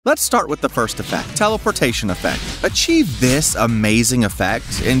Let's start with the first effect, teleportation effect. Achieve this amazing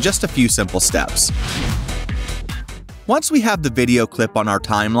effect in just a few simple steps. Once we have the video clip on our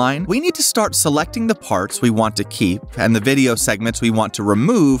timeline, we need to start selecting the parts we want to keep and the video segments we want to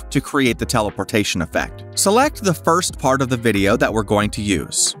remove to create the teleportation effect. Select the first part of the video that we're going to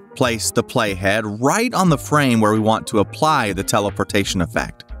use. Place the playhead right on the frame where we want to apply the teleportation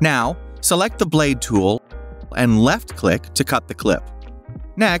effect. Now, select the blade tool and left-click to cut the clip.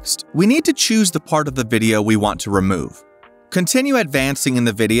 Next, we need to choose the part of the video we want to remove. Continue advancing in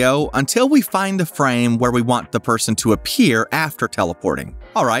the video until we find the frame where we want the person to appear after teleporting.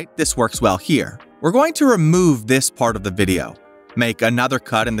 Alright, this works well here. We're going to remove this part of the video. Make another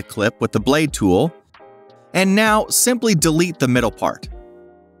cut in the clip with the blade tool, and now simply delete the middle part.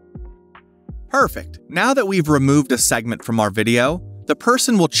 Perfect. Now that we've removed a segment from our video, the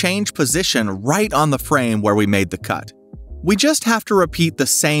person will change position right on the frame where we made the cut. We just have to repeat the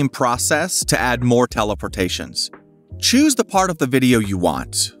same process to add more teleportations. Choose the part of the video you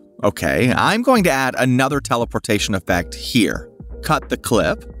want. Okay, I'm going to add another teleportation effect here. Cut the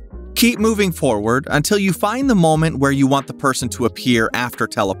clip. Keep moving forward until you find the moment where you want the person to appear after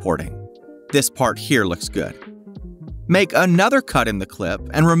teleporting. This part here looks good. Make another cut in the clip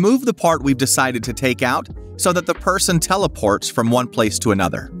and remove the part we've decided to take out so that the person teleports from one place to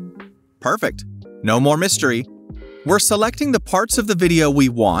another. Perfect. No more mystery. We're selecting the parts of the video we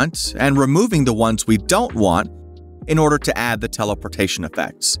want and removing the ones we don't want in order to add the teleportation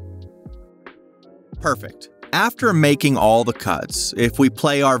effects. Perfect. After making all the cuts, if we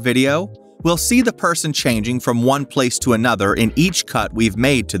play our video, we'll see the person changing from one place to another in each cut we've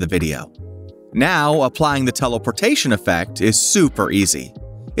made to the video. Now, applying the teleportation effect is super easy.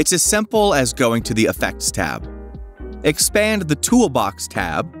 It's as simple as going to the Effects tab. Expand the Toolbox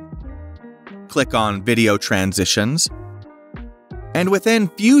tab, click on Video Transitions, and within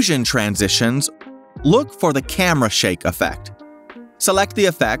Fusion Transitions, look for the camera shake effect. Select the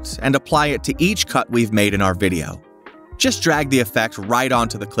effect and apply it to each cut we've made in our video. Just drag the effect right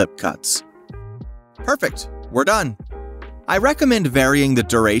onto the clip cuts. Perfect, we're done. I recommend varying the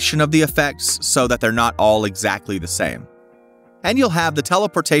duration of the effects so that they're not all exactly the same. And you'll have the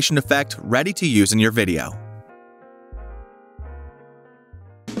teleportation effect ready to use in your video.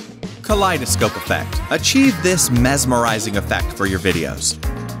 Kaleidoscope effect. Achieve this mesmerizing effect for your videos.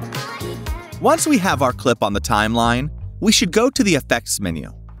 Once we have our clip on the timeline, we should go to the Effects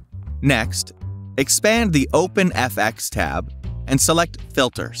menu. Next, expand the Open FX tab and select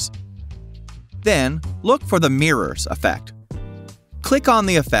Filters. Then, look for the Mirrors effect. Click on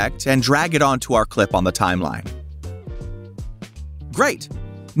the effect and drag it onto our clip on the timeline. Great!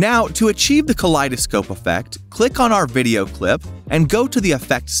 Now, to achieve the kaleidoscope effect, click on our video clip and go to the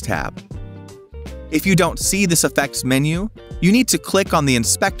Effects tab. If you don't see this Effects menu, you need to click on the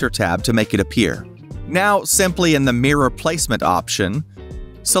Inspector tab to make it appear. Now, simply in the Mirror Placement option,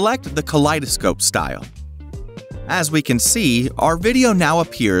 select the Kaleidoscope style. As we can see, our video now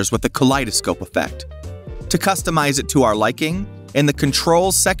appears with the kaleidoscope effect. To customize it to our liking, in the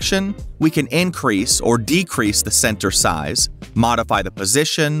Controls section, we can increase or decrease the center size, modify the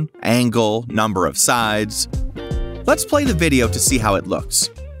position, angle, number of sides. Let's play the video to see how it looks.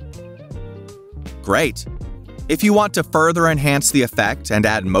 Great! If you want to further enhance the effect and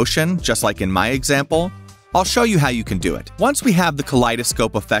add motion, just like in my example, I'll show you how you can do it. Once we have the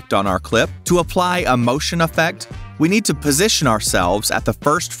kaleidoscope effect on our clip, to apply a motion effect, we need to position ourselves at the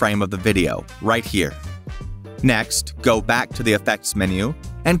first frame of the video, right here. Next, go back to the Effects menu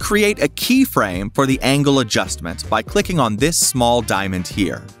and create a keyframe for the angle adjustment by clicking on this small diamond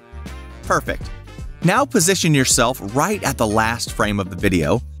here. Perfect. Now position yourself right at the last frame of the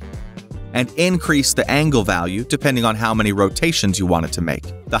video and increase the angle value depending on how many rotations you want it to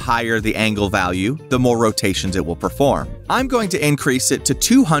make. The higher the angle value, the more rotations it will perform. I'm going to increase it to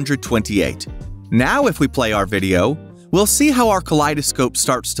 228. Now if we play our video, we'll see how our kaleidoscope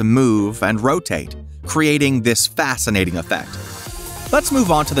starts to move and rotate, creating this fascinating effect. Let's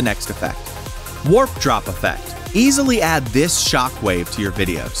move on to the next effect. Warp Drop effect. Easily add this shockwave to your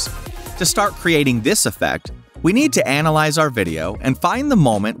videos. To start creating this effect, we need to analyze our video and find the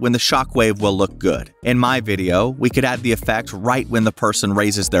moment when the shockwave will look good. In my video, we could add the effect right when the person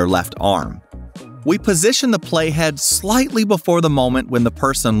raises their left arm. We position the playhead slightly before the moment when the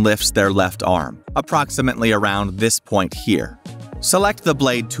person lifts their left arm, approximately around this point here. Select the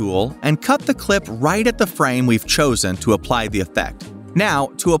blade tool and cut the clip right at the frame we've chosen to apply the effect. Now,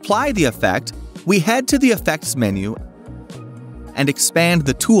 to apply the effect, we head to the Effects menu and expand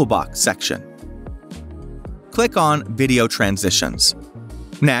the Toolbox section. Click on Video Transitions.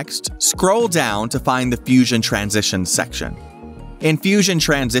 Next, scroll down to find the Fusion Transitions section. In Fusion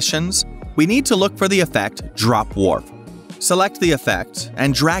Transitions, we need to look for the effect Drop Warp. Select the effect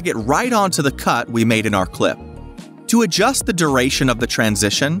and drag it right onto the cut we made in our clip. To adjust the duration of the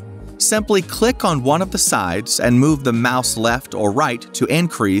transition, simply click on one of the sides and move the mouse left or right to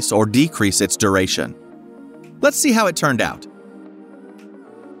increase or decrease its duration. Let's see how it turned out.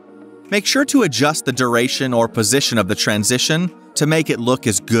 Make sure to adjust the duration or position of the transition to make it look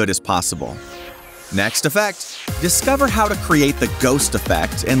as good as possible. Next effect, discover how to create the ghost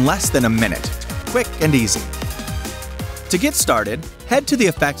effect in less than a minute. Quick and easy. To get started, head to the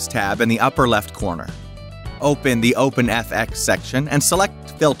Effects tab in the upper left corner. Open the OpenFX section and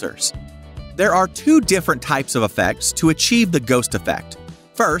select Filters. There are two different types of effects to achieve the ghost effect.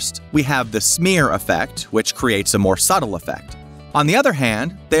 First, we have the smear effect, which creates a more subtle effect. On the other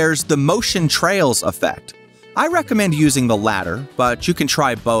hand, there's the motion trails effect. I recommend using the latter, but you can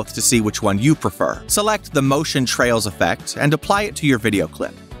try both to see which one you prefer. Select the motion trails effect and apply it to your video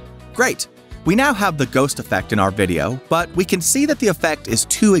clip. Great! We now have the ghost effect in our video, but we can see that the effect is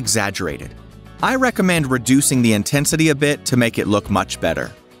too exaggerated. I recommend reducing the intensity a bit to make it look much better.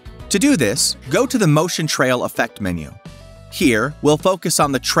 To do this, go to the Motion Trail Effect menu. Here, we'll focus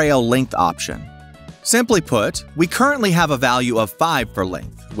on the trail length option. Simply put, we currently have a value of 5 for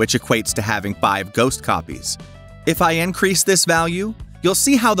length, which equates to having 5 ghost copies. If I increase this value, you'll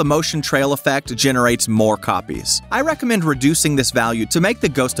see how the motion trail effect generates more copies. I recommend reducing this value to make the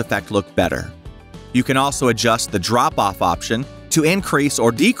ghost effect look better. You can also adjust the drop-off option to increase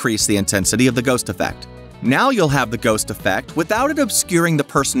or decrease the intensity of the ghost effect. Now you'll have the ghost effect without it obscuring the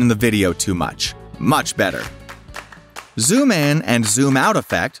person in the video too much. Much better. Zoom in and zoom out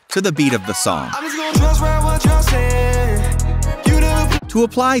effect to the beat of the song. To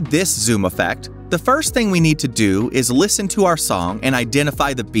apply this zoom effect, the first thing we need to do is listen to our song and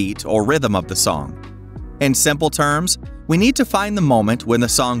identify the beat or rhythm of the song. In simple terms, we need to find the moment when the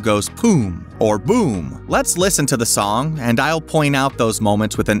song goes boom or boom. Let's listen to the song, and I'll point out those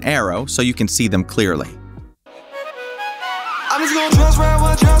moments with an arrow so you can see them clearly. I'm just gonna trust right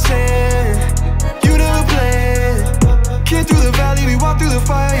what you're saying. You never play. Came through the valley, we walked through the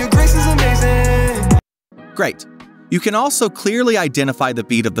fire. Your grace is amazing. Great. You can also clearly identify the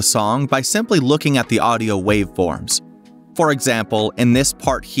beat of the song by simply looking at the audio waveforms. For example, in this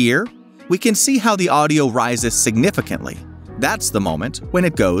part here, we can see how the audio rises significantly. That's the moment when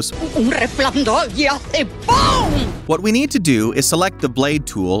it goes boom! What we need to do is select the blade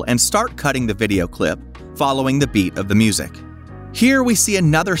tool and start cutting the video clip, following the beat of the music. Here we see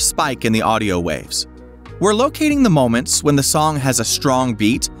another spike in the audio waves. We're locating the moments when the song has a strong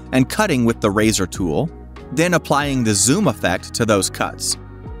beat and cutting with the razor tool, then applying the zoom effect to those cuts.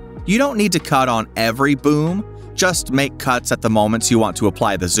 You don't need to cut on every boom, just make cuts at the moments you want to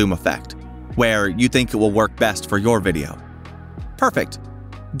apply the zoom effect, where you think it will work best for your video. Perfect.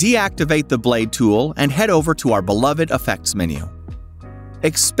 Deactivate the blade tool and head over to our beloved effects menu.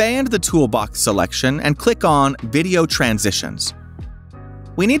 Expand the toolbox selection and click on Video Transitions.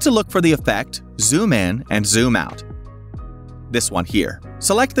 We need to look for the effect Zoom In and Zoom Out. This one here.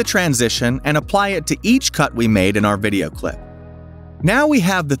 Select the transition and apply it to each cut we made in our video clip. Now we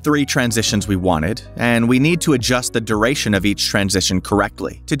have the 3 transitions we wanted, and we need to adjust the duration of each transition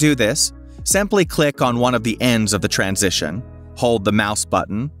correctly. To do this, simply click on one of the ends of the transition, hold the mouse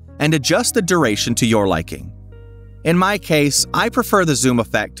button, and adjust the duration to your liking. In my case, I prefer the zoom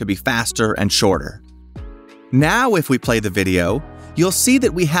effect to be faster and shorter. Now if we play the video, you'll see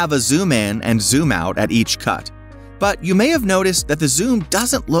that we have a zoom in and zoom out at each cut. But you may have noticed that the zoom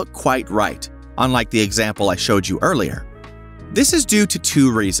doesn't look quite right, unlike the example I showed you earlier. This is due to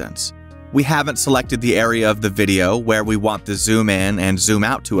 2 reasons. We haven't selected the area of the video where we want the zoom in and zoom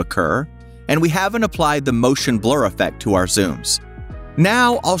out to occur, and we haven't applied the motion blur effect to our zooms.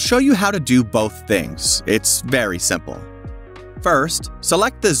 Now, I'll show you how to do both things. It's very simple. First,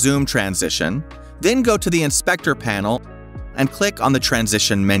 select the zoom transition, then go to the inspector panel and click on the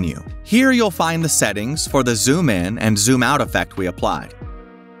transition menu. Here you'll find the settings for the zoom in and zoom out effect we applied.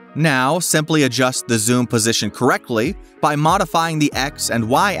 Now, simply adjust the zoom position correctly by modifying the X and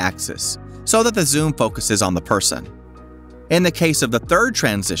Y axis so that the zoom focuses on the person. In the case of the third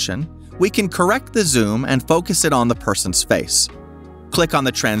transition, we can correct the zoom and focus it on the person's face. Click on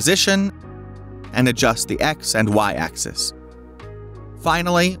the transition and adjust the X and Y axis.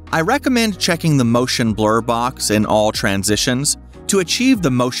 Finally, I recommend checking the motion blur box in all transitions to achieve the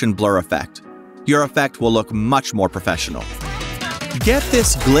motion blur effect. Your effect will look much more professional. Get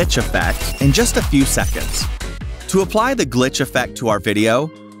this glitch effect in just a few seconds. To apply the glitch effect to our video,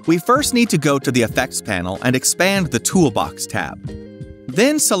 we first need to go to the Effects panel and expand the Toolbox tab.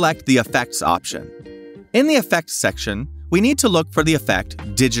 Then select the Effects option. In the Effects section, we need to look for the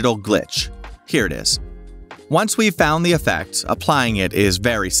effect Digital Glitch. Here it is. Once we've found the effect, applying it is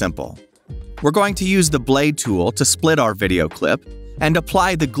very simple. We're going to use the blade tool to split our video clip and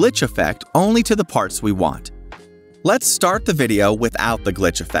apply the glitch effect only to the parts we want. Let's start the video without the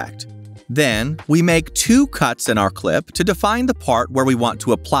glitch effect. Then, we make 2 cuts in our clip to define the part where we want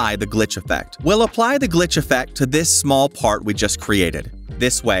to apply the glitch effect. We'll apply the glitch effect to this small part we just created.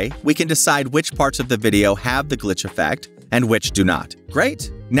 This way, we can decide which parts of the video have the glitch effect and which do not.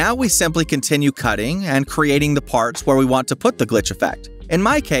 Great! Now we simply continue cutting and creating the parts where we want to put the glitch effect. In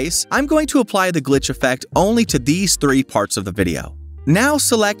my case, I'm going to apply the glitch effect only to these 3 parts of the video. Now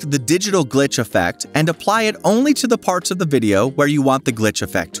select the digital glitch effect and apply it only to the parts of the video where you want the glitch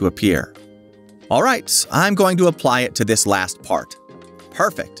effect to appear. Alright, I'm going to apply it to this last part.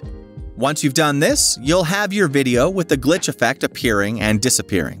 Perfect. Once you've done this, you'll have your video with the glitch effect appearing and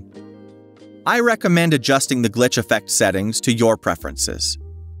disappearing. I recommend adjusting the glitch effect settings to your preferences.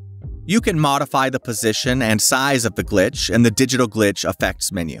 You can modify the position and size of the glitch in the Digital Glitch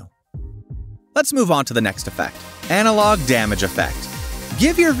Effects menu. Let's move on to the next effect, Analog Damage Effect.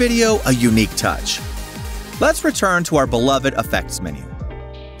 Give your video a unique touch. Let's return to our beloved Effects menu.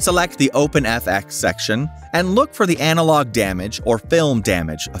 Select the OpenFX section and look for the Analog Damage or Film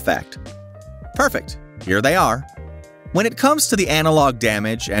Damage effect. Perfect, here they are. When it comes to the Analog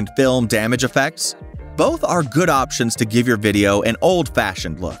Damage and Film Damage effects, both are good options to give your video an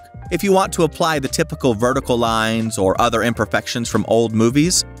old-fashioned look. If you want to apply the typical vertical lines or other imperfections from old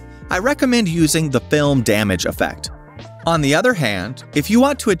movies, I recommend using the Film Damage effect. On the other hand, if you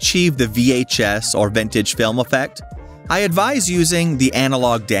want to achieve the VHS or vintage film effect, I advise using the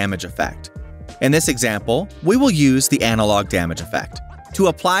Analog Damage effect. In this example, we will use the Analog Damage effect. To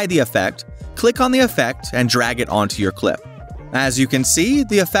apply the effect, click on the effect and drag it onto your clip. As you can see,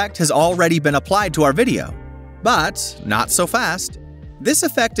 the effect has already been applied to our video. But not so fast. This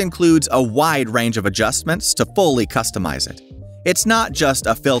effect includes a wide range of adjustments to fully customize it. It's not just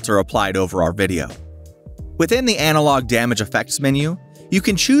a filter applied over our video. Within the Analog Damage Effects menu, you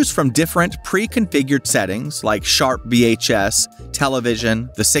can choose from different pre-configured settings like Sharp VHS, television,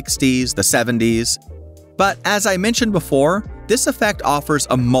 the 60s, the 70s. But as I mentioned before, this effect offers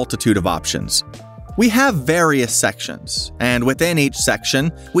a multitude of options. We have various sections, and within each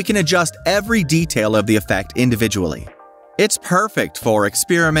section, we can adjust every detail of the effect individually. It's perfect for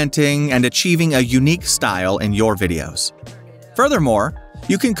experimenting and achieving a unique style in your videos. Furthermore,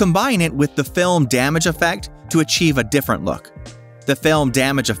 you can combine it with the Film Damage effect to achieve a different look. The Film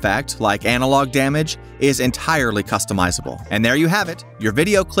Damage effect, like Analog Damage, is entirely customizable. And there you have it, your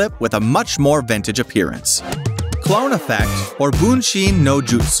video clip with a much more vintage appearance. Clone Effect, or Bunshin no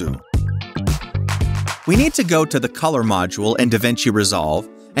Jutsu. We need to go to the Color module in DaVinci Resolve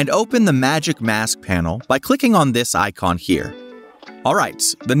and open the Magic Mask panel by clicking on this icon here. Alright,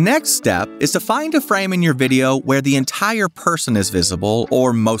 the next step is to find a frame in your video where the entire person is visible,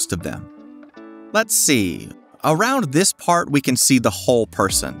 or most of them. Let's see. Around this part, we can see the whole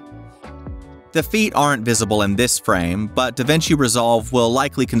person. The feet aren't visible in this frame, but DaVinci Resolve will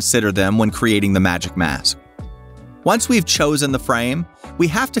likely consider them when creating the magic mask. Once we've chosen the frame, we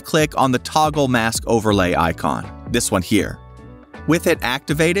have to click on the Toggle Mask Overlay icon, this one here. With it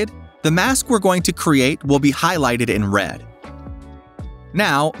activated, the mask we're going to create will be highlighted in red.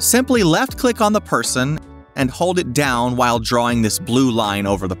 Now, simply left-click on the person and hold it down while drawing this blue line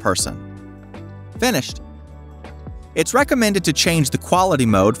over the person. Finished! It's recommended to change the quality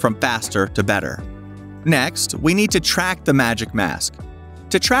mode from faster to better. Next, we need to track the magic mask.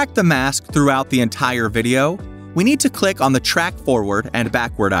 To track the mask throughout the entire video, we need to click on the Track Forward and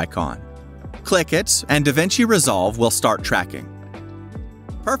Backward icon. Click it, and DaVinci Resolve will start tracking.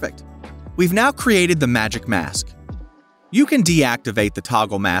 Perfect! We've now created the magic mask. You can deactivate the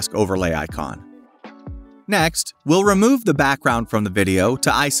Toggle Mask Overlay icon. Next, we'll remove the background from the video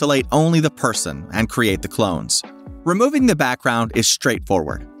to isolate only the person and create the clones. Removing the background is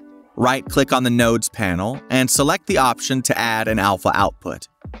straightforward. Right-click on the Nodes panel and select the option to add an alpha output.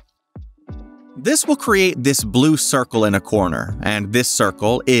 This will create this blue circle in a corner, and this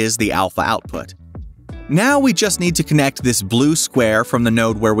circle is the alpha output. Now we just need to connect this blue square from the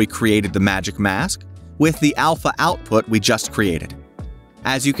node where we created the magic mask with the alpha output we just created.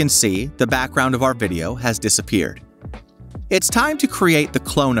 As you can see, the background of our video has disappeared. It's time to create the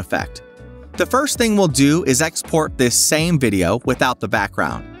clone effect. The first thing we'll do is export this same video without the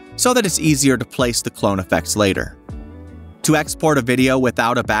background, so that it's easier to place the clone effects later. To export a video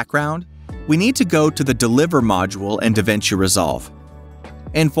without a background, we need to go to the Deliver module in DaVinci Resolve.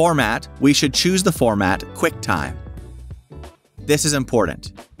 In Format, we should choose the format QuickTime. This is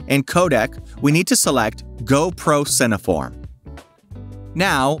important. In Codec, we need to select Go Pro Cineform.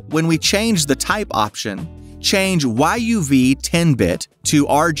 Now, when we change the type option, change YUV 10-bit to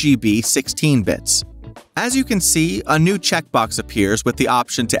RGB 16 bits. As you can see, a new checkbox appears with the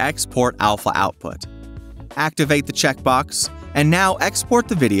option to export alpha output. Activate the checkbox, and now export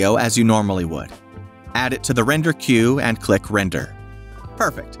the video as you normally would. Add it to the render queue and click Render.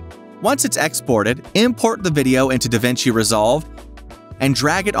 Perfect. Once it's exported, import the video into DaVinci Resolve and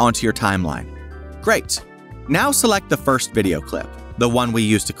drag it onto your timeline. Great. Now select the first video clip, the one we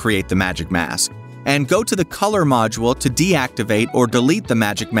used to create the magic mask, and go to the Color module to deactivate or delete the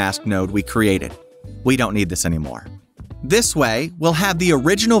magic mask node we created. We don't need this anymore. This way, we'll have the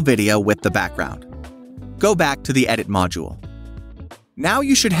original video with the background. Go back to the Edit module. Now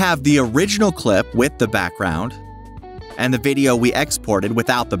you should have the original clip with the background and the video we exported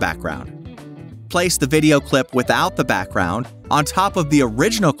without the background. Place the video clip without the background on top of the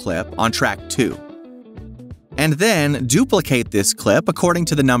original clip on track 2. And then duplicate this clip according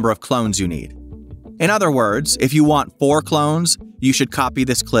to the number of clones you need. In other words, if you want 4 clones, you should copy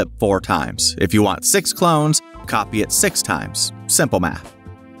this clip 4 times. If you want 6 clones, copy it 6 times. Simple math.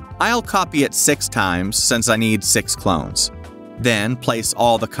 I'll copy it 6 times since I need 6 clones. Then place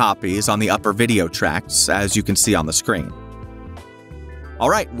all the copies on the upper video tracks, as you can see on the screen.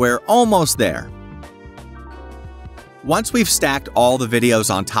 Alright, we're almost there. Once we've stacked all the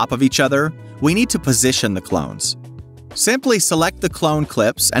videos on top of each other, we need to position the clones. Simply select the clone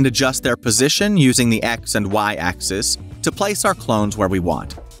clips and adjust their position using the X and Y axis to place our clones where we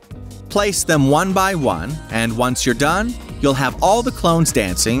want. Place them one by one, and once you're done, you'll have all the clones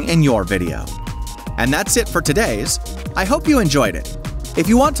dancing in your video. And that's it for today's. I hope you enjoyed it. If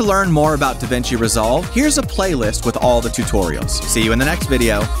you want to learn more about DaVinci Resolve, here's a playlist with all the tutorials. See you in the next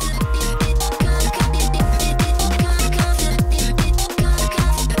video.